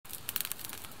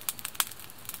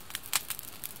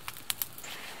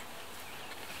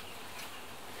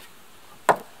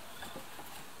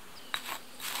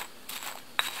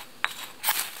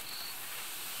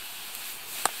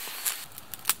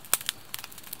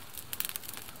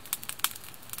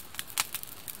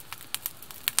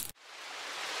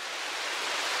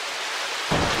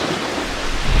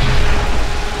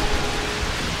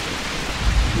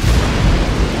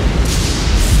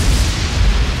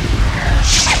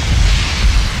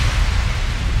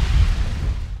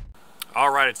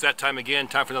Alright, it's that time again,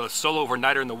 time for another solo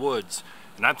overnighter in the woods.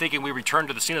 And I'm thinking we return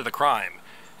to the scene of the crime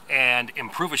and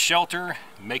improve a shelter,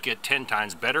 make it 10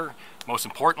 times better. Most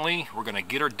importantly, we're going to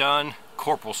get her done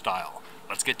corporal style.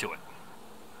 Let's get to it.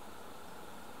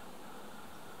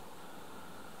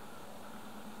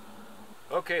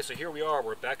 Okay, so here we are.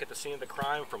 We're back at the scene of the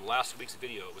crime from last week's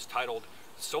video. It was titled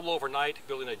Solo Overnight,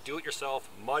 Building a Do-It-Yourself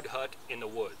Mud Hut in the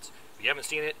Woods. If you haven't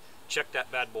seen it, check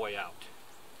that bad boy out.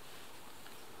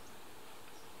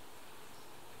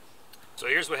 So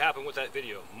here's what happened with that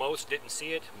video. Most didn't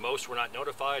see it, most were not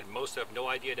notified, most have no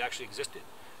idea it actually existed.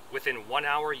 Within 1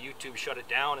 hour, YouTube shut it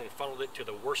down and funneled it to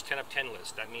the worst 10 of 10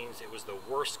 list. That means it was the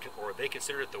worst, or they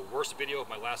considered it the worst video of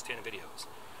my last 10 videos.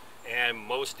 And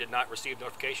most did not receive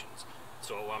notifications.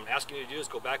 So what I'm asking you to do is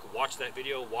go back, watch that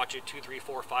video, watch it 2, 3,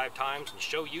 4, 5 times, and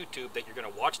show YouTube that you're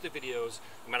going to watch the videos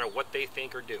no matter what they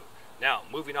think or do. Now,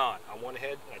 moving on, I went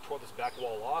ahead and I tore this back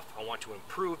wall off. I want to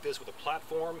improve this with a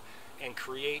platform and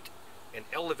create an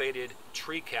elevated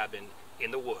tree cabin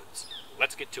in the woods.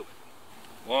 Let's get to it.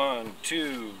 1,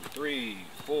 2, 3,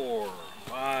 4,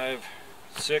 5,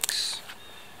 6,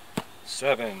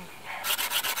 7.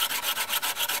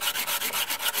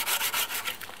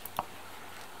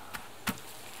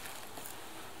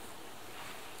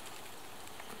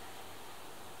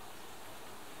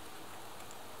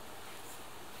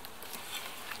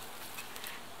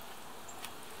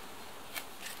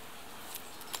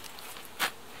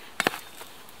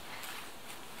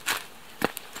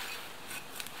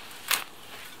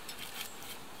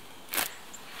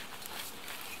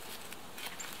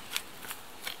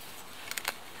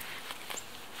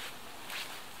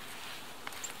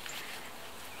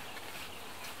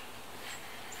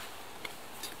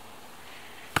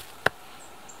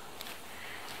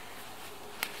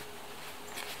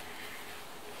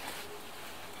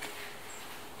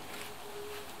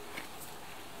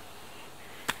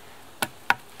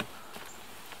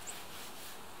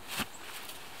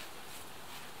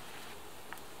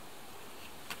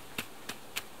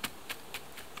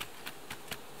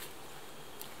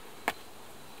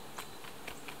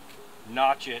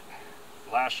 Notch it,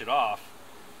 lash it off,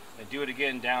 and do it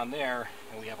again down there,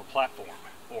 and we have a platform,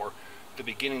 or the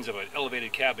beginnings of an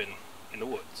elevated cabin in the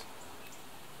woods.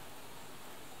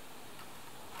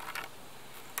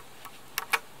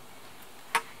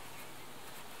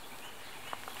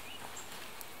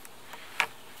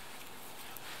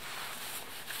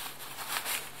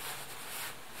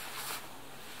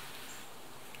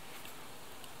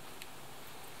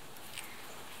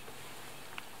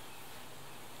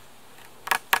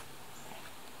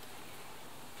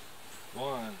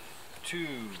 One, 2,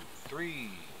 3,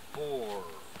 4,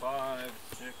 5,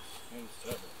 6, and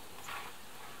 7.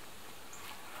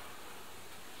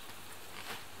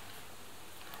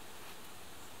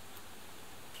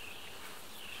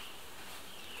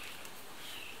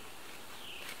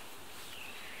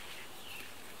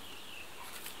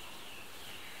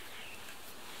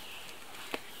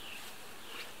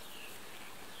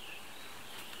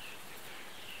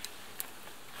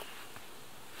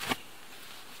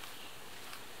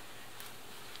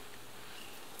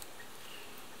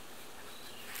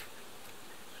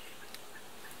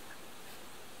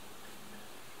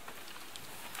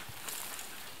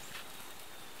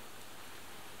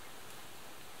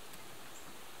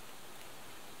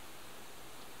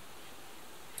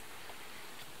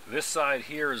 This side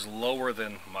here is lower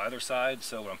than my other side,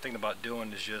 so what I'm thinking about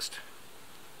doing is just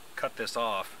cut this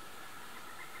off,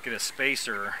 get a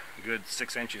spacer, a good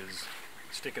 6 inches,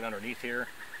 stick it underneath here,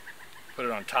 put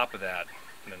it on top of that,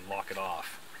 and then lock it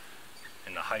off.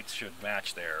 And the heights should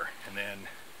match there, and then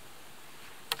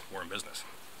we're in business.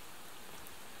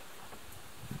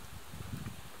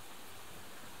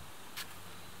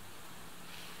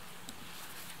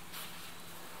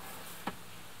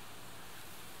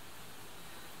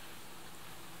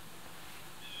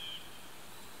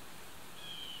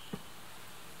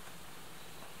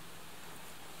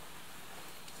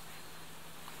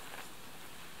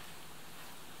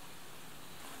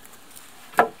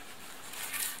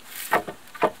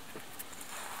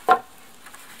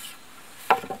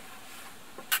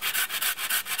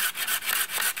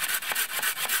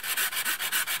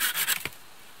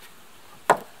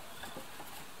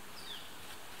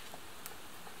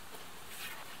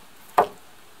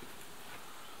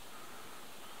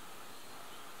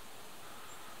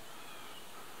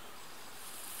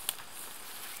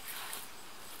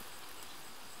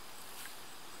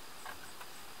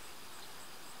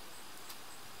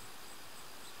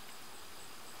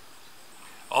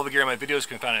 All the gear in my videos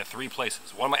can be found in 3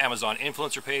 places. 1, my Amazon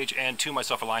influencer page, and 2, my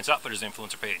Self-Reliance Outfitters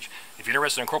influencer page. If you're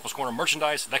interested in Corporals Corner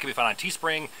merchandise, that can be found on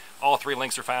Teespring. All 3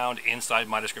 links are found inside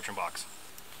my description box.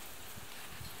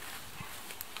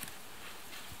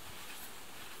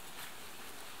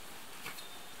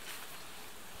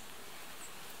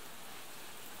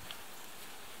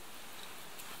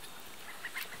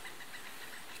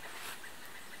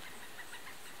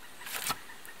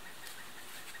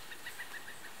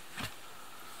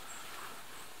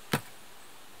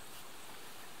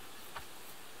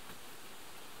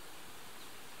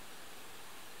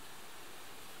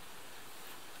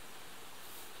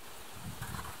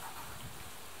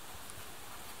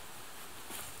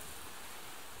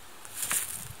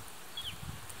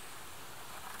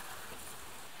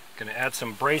 Going to add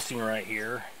some bracing right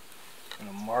here. I'm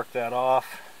going to mark that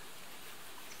off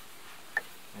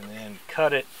and then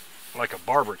cut it like a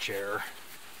barber chair.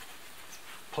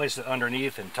 Place it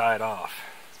underneath and tie it off.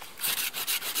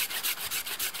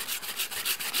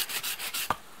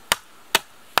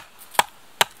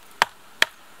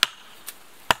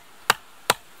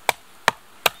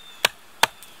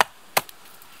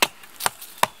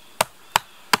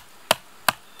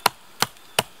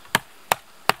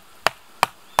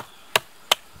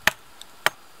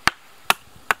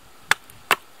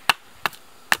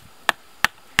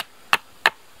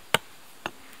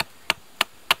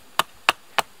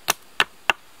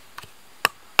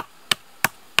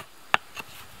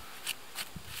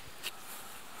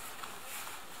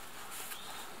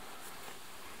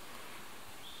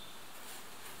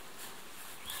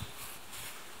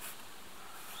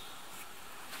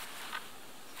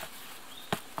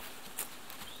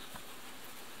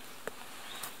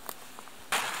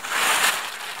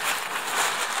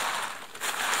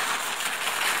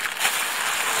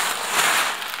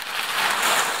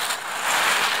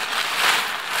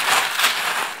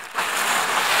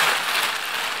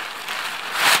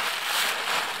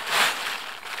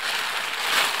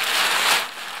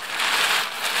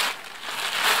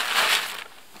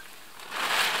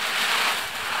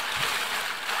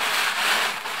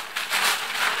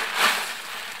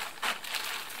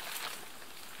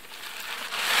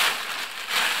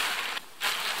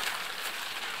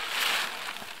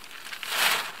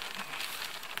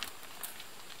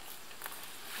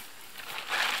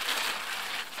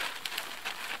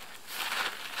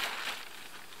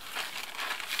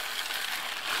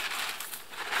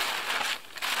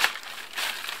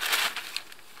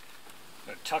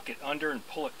 Tuck it under and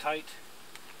pull it tight.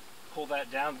 Pull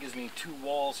that down, gives me 2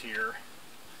 walls here.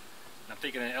 I'm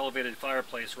thinking an elevated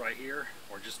fireplace right here,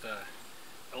 or just a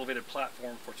elevated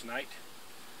platform for tonight.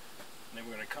 And then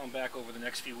we're going to come back over the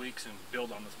next few weeks and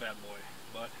build on this bad boy.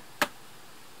 But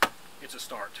it's a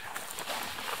start.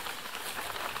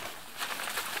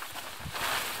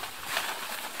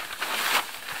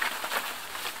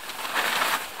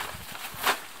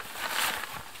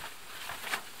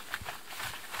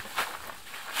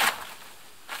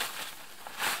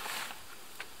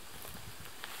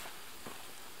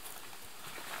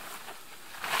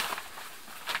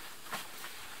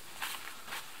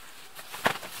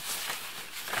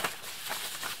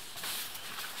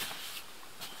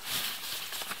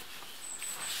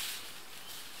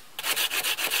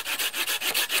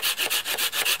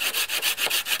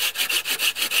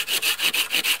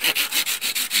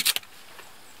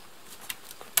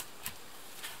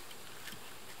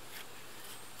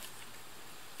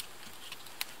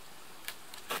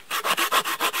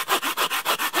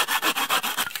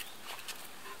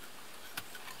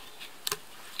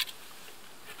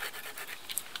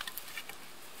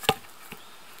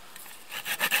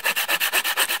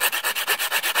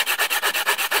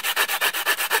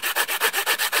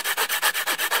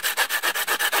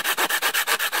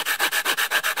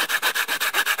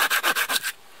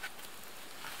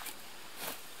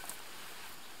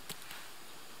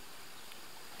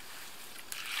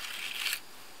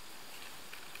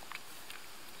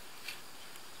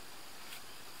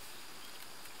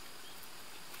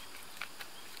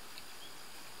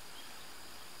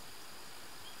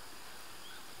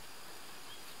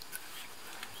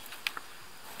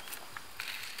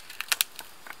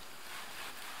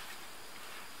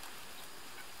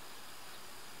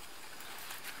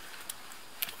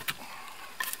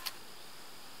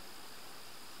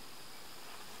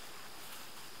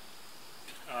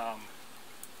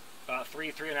 About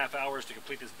 3.5 hours to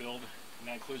complete this build, and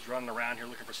that includes running around here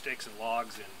looking for sticks and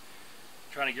logs and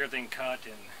trying to get everything cut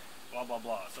and blah blah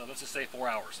blah. So let's just say 4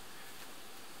 hours.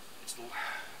 It's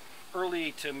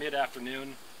early to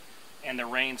mid-afternoon and the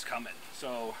rain's coming,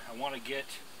 so I want to get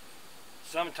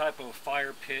some type of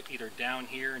fire pit either down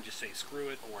here and just say screw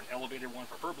it, or an elevated one,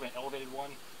 preferably an elevated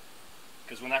one,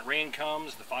 because when that rain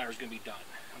comes, the fire is going to be done.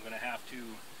 I'm going to have to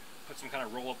put some kind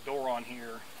of roll-up door on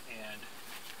here and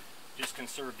just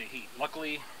conserve the heat.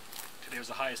 Luckily, today was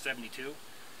a high of 72.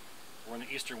 We're in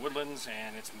the eastern woodlands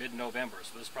and it's mid-November,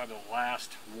 so this is probably the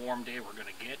last warm day we're going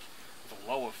to get with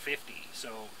a low of 50.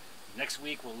 So next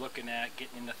week we're looking at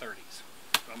getting in the 30s.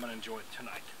 So I'm going to enjoy it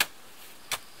tonight.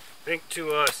 I think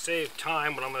to save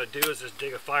time, what I'm going to do is just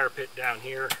dig a fire pit down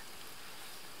here.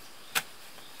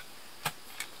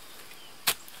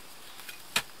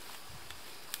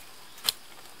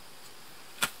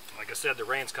 Like I said, the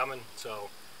rain's coming,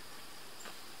 so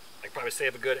I can probably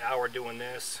save a good hour doing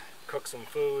this, cook some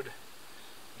food,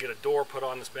 get a door put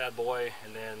on this bad boy,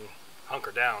 and then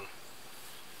hunker down.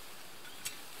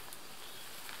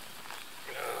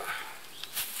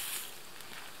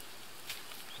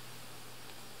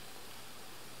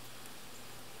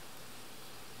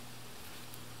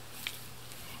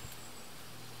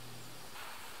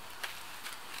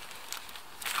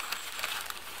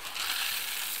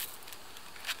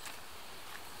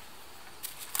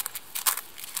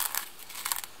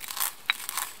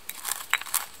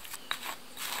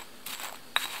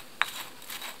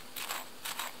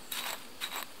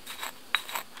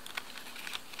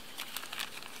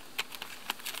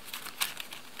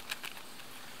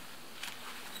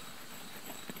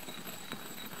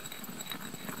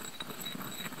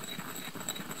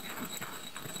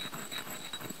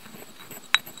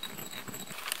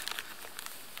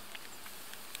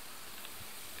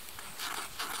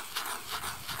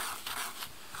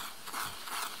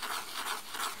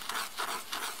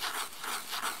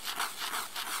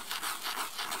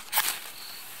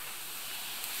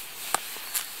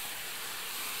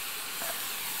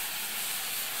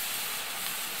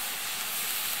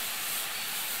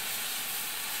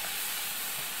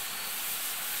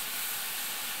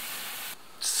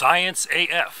 Science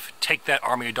AF. Take that,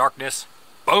 Army of Darkness.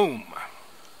 Boom!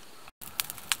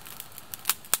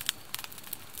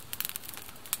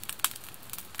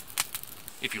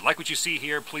 If you like what you see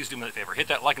here, please do me a favor. Hit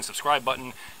that like and subscribe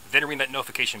button, then ring that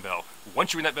notification bell.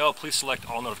 Once you ring that bell, please select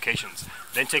all notifications.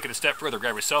 Then take it a step further.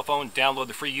 Grab your cell phone, download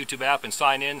the free YouTube app, and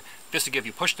sign in. This will give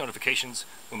you push notifications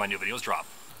when my new videos drop.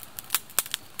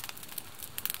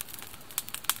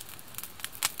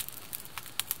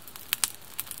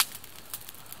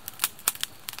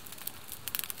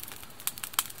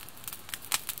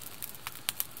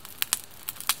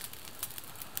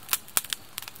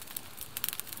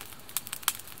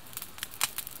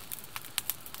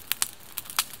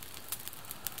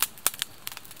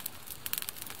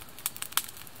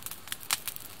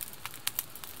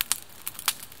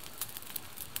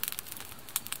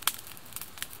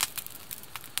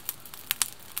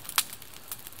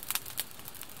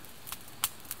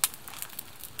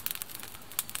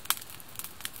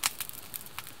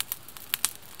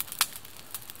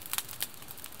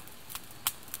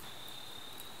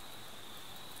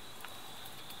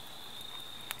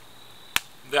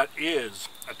 That is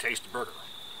a tasty burger.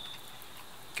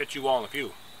 Catch you all in a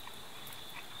few.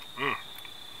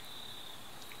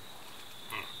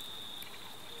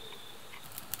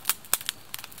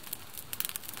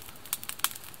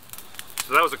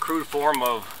 So that was a crude form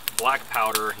of black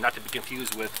powder, not to be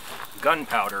confused with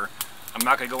gunpowder. I'm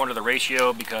not going to go into the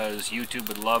ratio because YouTube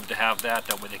would love to have that.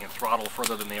 That way they can throttle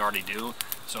further than they already do.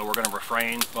 So we're going to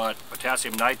refrain, but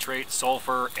potassium nitrate,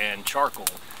 sulfur, and charcoal,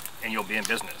 and you'll be in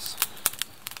business.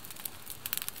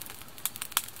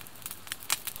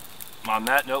 On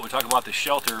that note, we talk about the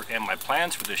shelter and my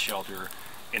plans for this shelter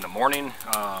in the morning.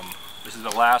 This is the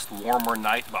last warmer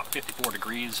night, about 54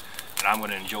 degrees, and I'm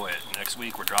going to enjoy it. Next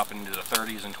week we're dropping into the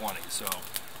 30s and 20s, so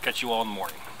catch you all in the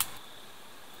morning.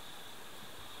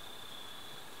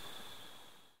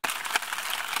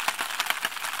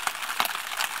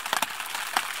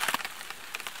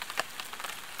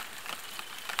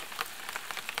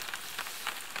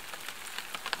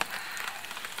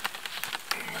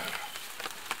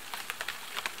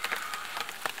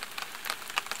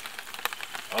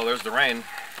 Oh, there's the rain.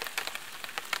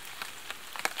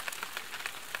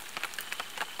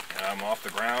 And I'm off the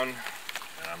ground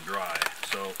and I'm dry.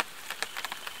 So,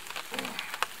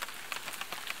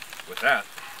 with that,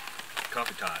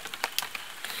 coffee time.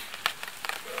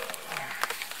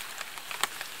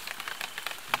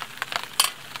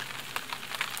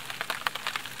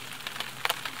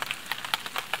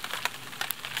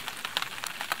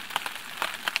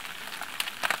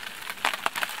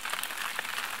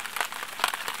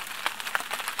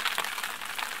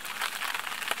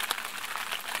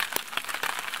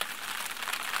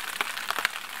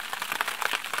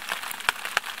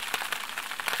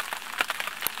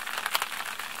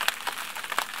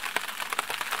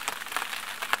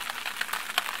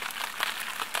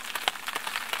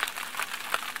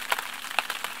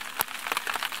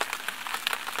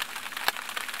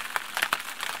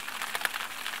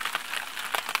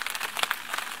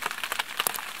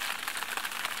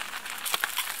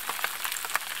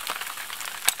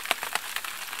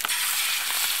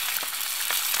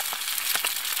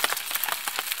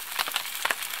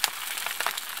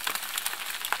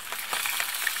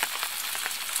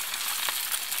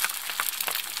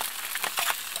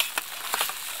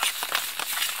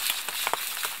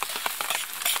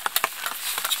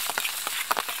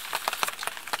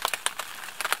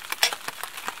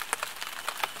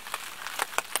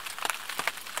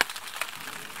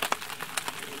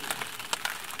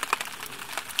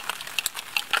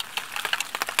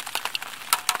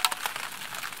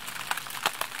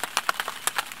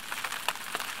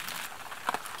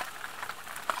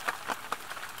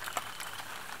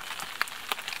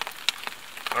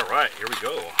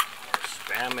 go. Our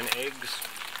Spam and eggs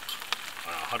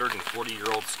on a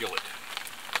 140-year-old skillet.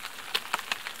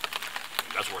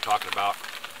 And that's what we're talking about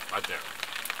right there.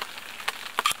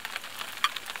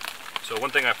 So one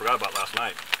thing I forgot about last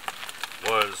night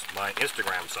was my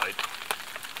Instagram site,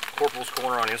 Corporals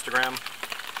Corner on Instagram.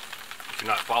 If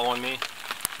you're not following me,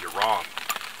 you're wrong.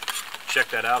 Check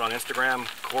that out on Instagram,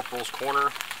 Corporals Corner.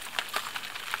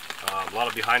 A lot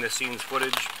of behind-the-scenes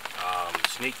footage,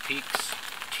 sneak peeks,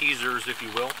 teasers, if you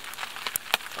will.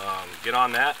 Get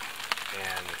on that,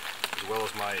 and as well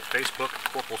as my Facebook,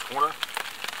 Corporals Corner.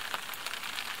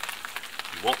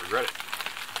 You won't regret it.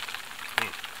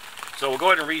 So we'll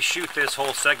go ahead and reshoot this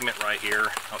whole segment right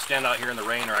here. I'll stand out here in the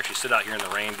rain, or actually sit out here in the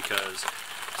rain, because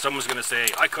someone's going to say,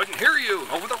 I couldn't hear you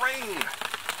over the rain.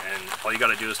 And all you got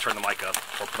to do is turn the mic up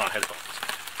or put on headphones,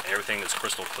 and everything is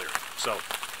crystal clear. So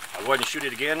I'll go ahead and shoot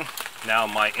it again. Now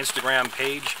my Instagram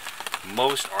page,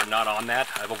 most are not on that.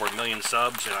 I have over 1 million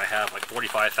subs, and I have like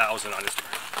 45,000 on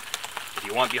Instagram. If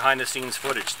you want behind the scenes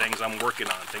footage, things I'm working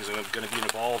on, things I'm going to be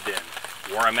involved in,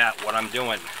 where I'm at, what I'm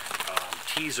doing,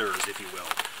 teasers, if you will,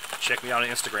 check me out on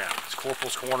Instagram. It's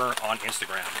Corporals Corner on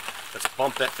Instagram. Let's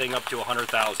bump that thing up to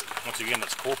 100,000. Once again,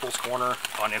 that's Corporals Corner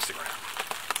on Instagram.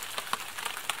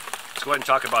 Let's go ahead and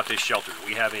talk about this shelter.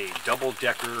 We have a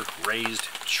double-decker raised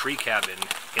tree cabin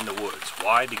in the woods.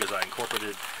 Why? Because I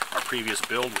incorporated our previous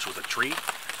build, which was a tree.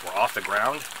 We're off the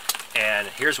ground. And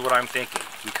here's what I'm thinking.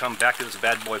 We come back to this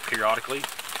bad boy periodically.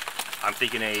 I'm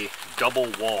thinking a double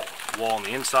wall. Wall on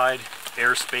the inside,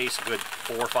 airspace, good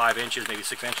 4 or 5 inches, maybe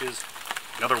 6 inches.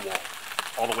 Another wall,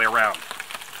 all the way around,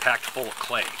 packed full of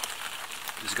clay.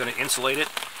 This is going to insulate it,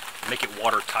 make it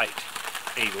watertight.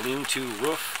 A lean-to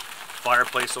roof,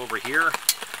 fireplace over here,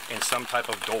 and some type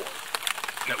of door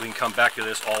that we can come back to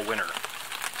this all winter.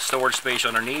 Storage space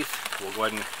underneath, we'll go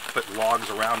ahead and put logs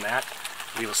around that,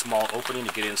 leave a small opening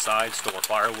to get inside, store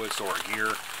firewood, store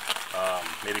gear,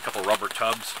 maybe a couple rubber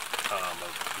tubs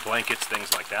of blankets,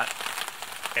 things like that.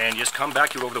 And just come back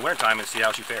to it over the winter time and see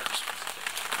how she fares.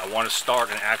 I want to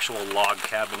start an actual log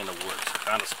cabin in the woods.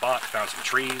 Found a spot, found some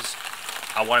trees.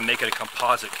 I want to make it a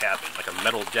composite cabin, like a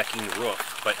metal decking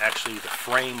roof, but actually the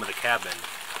frame of the cabin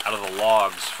out of the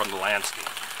logs from the landscape.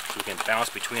 So we can bounce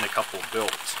between a couple of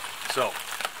builds. So,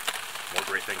 more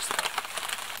great things to come.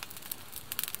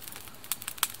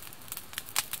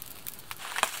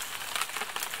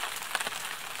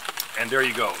 And there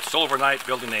you go. Silver Night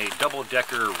building a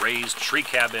double-decker raised tree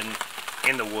cabin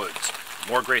in the woods.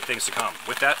 More great things to come.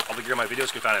 With that, all the gear in my videos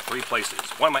can be found at 3 places.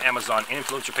 1, my Amazon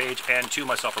influencer page, and 2,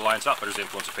 my Self-Reliance Outfitters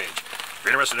influencer page. If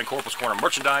you're interested in Corporals Corner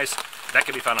merchandise, that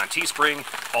can be found on Teespring.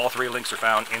 All 3 links are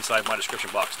found inside my description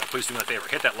box. Now please do me a favor,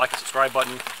 hit that like and subscribe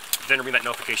button, then ring that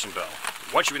notification bell.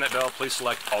 Once you ring that bell, please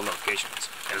select all notifications.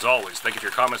 And as always, thank you for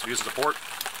your comments, views, and support.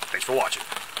 Thanks for watching.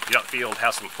 Get out in the field,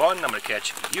 have some fun. I'm going to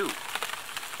catch you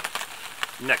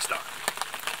next time.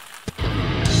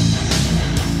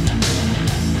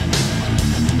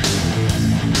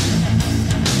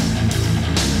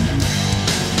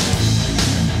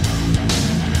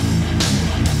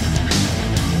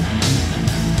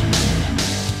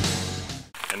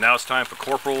 Now it's time for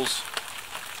Corporal's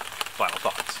final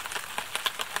thoughts.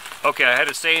 Okay, I had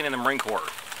a saying in the Marine Corps.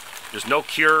 There's no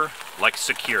cure like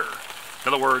secure.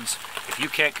 In other words, if you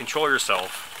can't control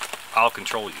yourself, I'll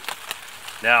control you.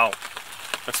 Now,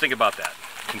 let's think about that.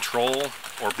 Control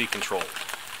or be controlled.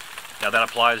 Now that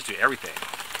applies to everything.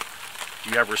 Do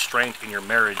you have restraint in your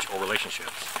marriage or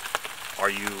relationships?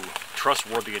 Are you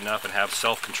trustworthy enough and have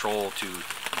self-control to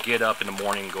get up in the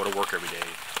morning, go to work every day,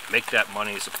 make that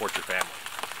money, support your family?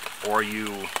 Or are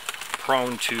you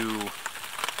prone to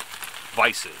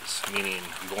vices, meaning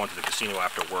I'm going to the casino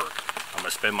after work, I'm going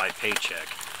to spend my paycheck,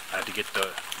 I have to get the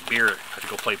beer, I have to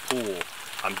go play pool,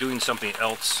 I'm doing something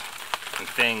else and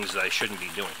things that I shouldn't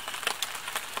be doing.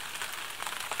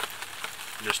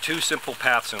 There's 2 simple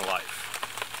paths in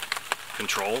life.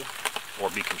 Control or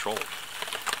be controlled.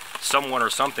 Someone or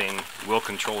something will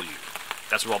control you.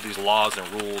 That's what all these laws and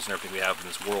rules and everything we have in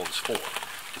this world is for,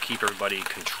 to keep everybody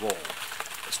controlled.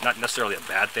 It's not necessarily a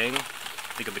bad thing.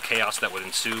 Think of the chaos that would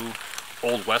ensue,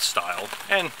 Old West style,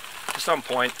 and to some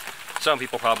point, some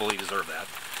people probably deserve that.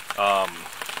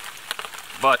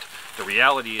 But the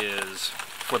reality is,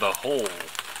 for the whole,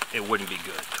 it wouldn't be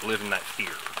good to live in that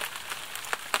fear.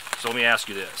 So let me ask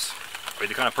you this. Are you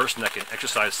the kind of person that can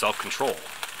exercise self-control,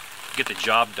 get the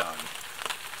job done,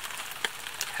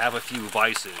 have a few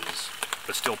vices,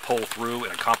 but still pull through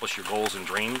and accomplish your goals and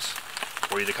dreams?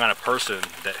 Or are you the kind of person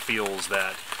that feels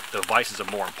that the vices are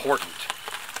more important,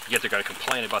 yet they're going to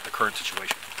complain about the current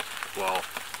situation? Well,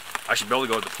 I should be able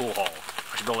to go to the pool hall.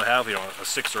 I should be able to have, a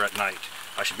 6er at night.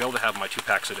 I should be able to have my 2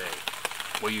 packs a day.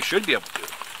 Well, you should be able to.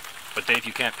 But then if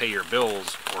you can't pay your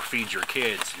bills or feed your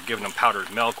kids, you're giving them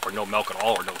powdered milk or no milk at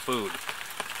all or no food,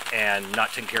 and not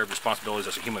taking care of responsibilities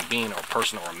as a human being or a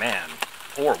person or a man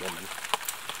or a woman,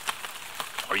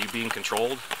 are you being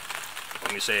controlled?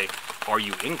 Let me say, are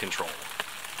you in control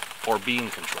or being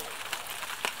controlled?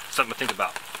 Something to think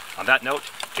about. On that note,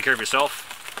 take care of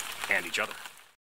yourself and each other.